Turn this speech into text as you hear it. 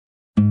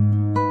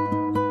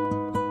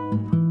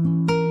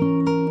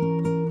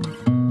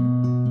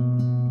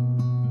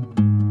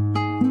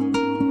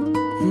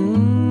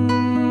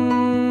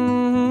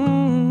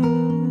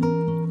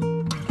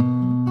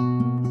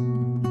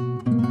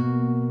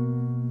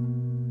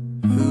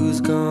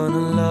Who's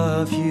gonna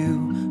love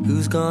you?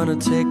 Who's gonna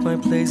take my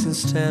place and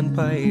stand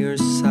by your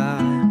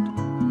side?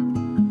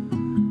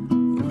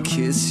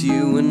 Kiss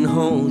you and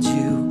hold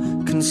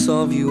you,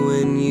 console you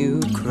when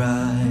you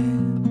cry.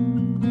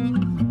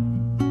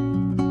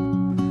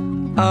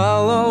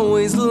 I'll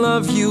always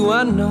love you,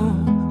 I know,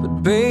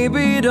 but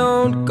baby,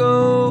 don't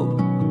go.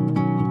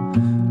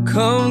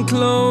 Come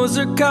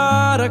closer,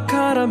 cara,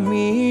 cara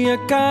mia,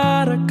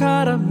 cara,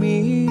 cara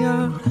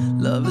mia.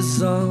 Love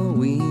is all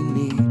we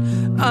need.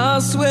 I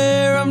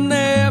swear I'm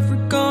never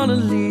gonna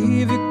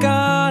leave you,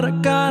 cara,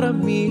 cara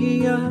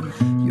mia.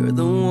 You're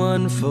the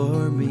one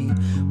for me.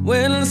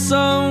 When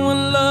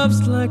someone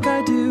loves like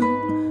I do,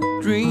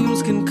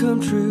 dreams can come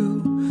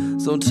true.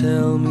 So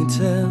tell me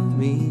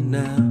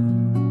now.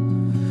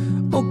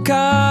 Oh,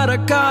 cara,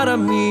 cara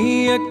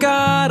mia,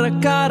 cara,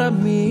 cara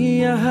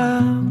mia,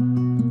 how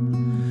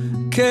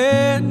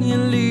can you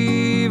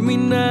leave me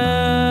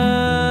now?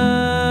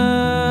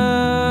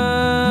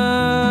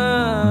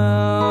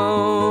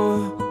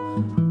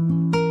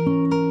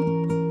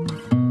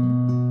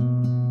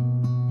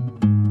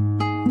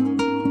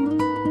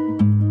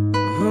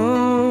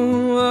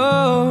 Oh,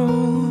 oh.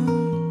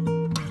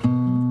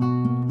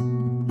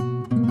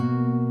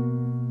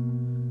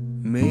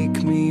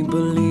 Make me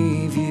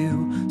believe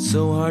you.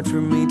 So hard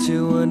for me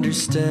to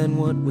understand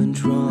what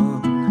went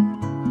wrong.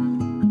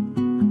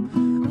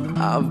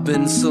 I've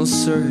been so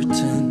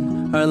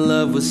certain our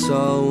love was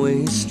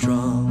always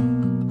strong.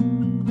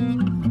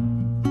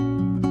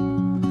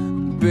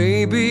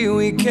 Baby,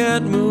 we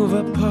can't move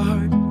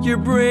apart. You're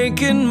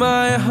breaking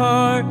my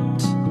heart.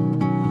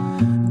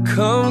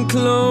 Come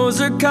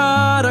closer,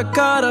 cara,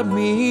 cara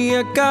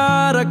mia,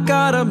 cara,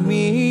 cara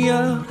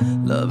mia.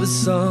 Love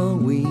is all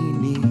we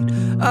need.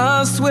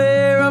 I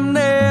swear I'm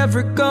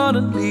never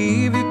gonna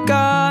leave you,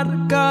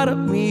 cara, cara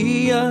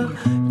mia.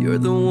 You're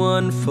the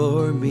one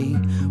for me.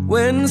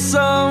 When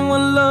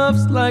someone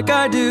loves like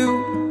I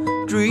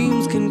do,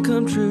 dreams can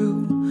come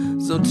true.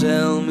 So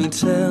tell me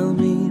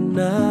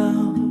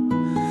now.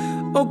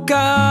 Oh,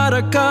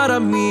 cara, cara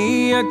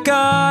mia,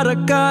 cara,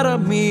 cara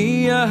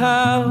mia,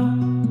 how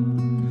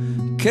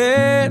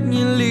can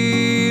you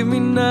leave me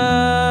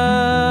now?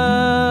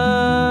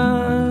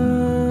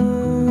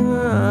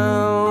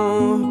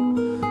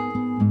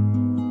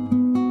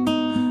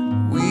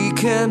 We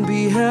can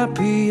be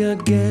happy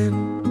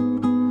again.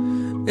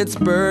 It's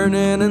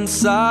burning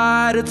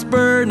inside, it's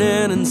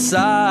burning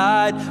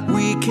inside.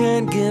 We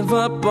can't give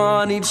up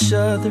on each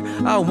other.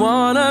 I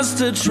want us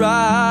to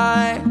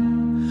try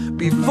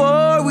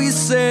before we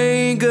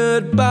say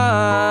goodbye.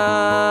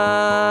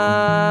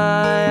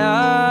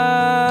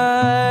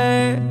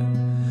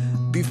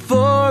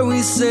 Before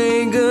we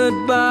say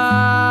goodbye.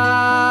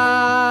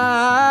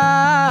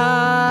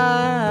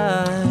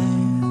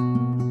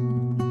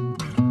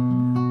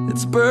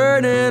 It's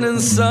burning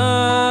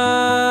inside.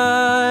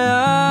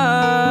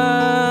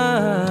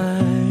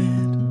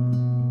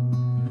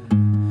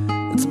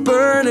 It's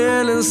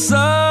burning inside.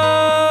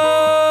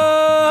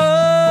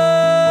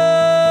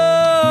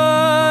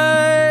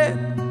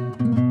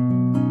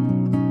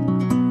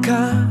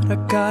 Cara,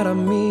 cara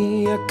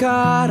mia,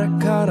 cara,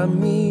 cara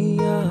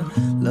mia.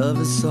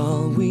 Love is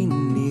all we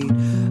need.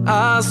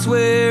 I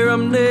swear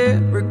I'm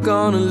never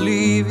gonna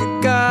leave you,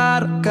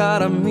 cara,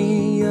 cara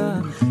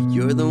mia.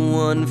 You're the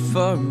one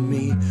for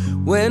me.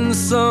 When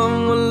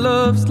someone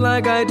loves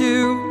like I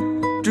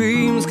do,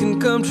 dreams can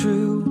come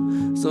true.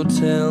 So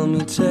tell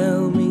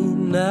me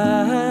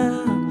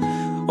now.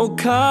 Oh,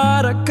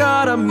 cara,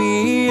 cara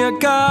mia,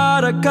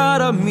 cara,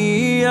 cara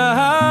mia,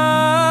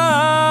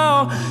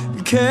 how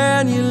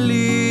can you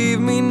leave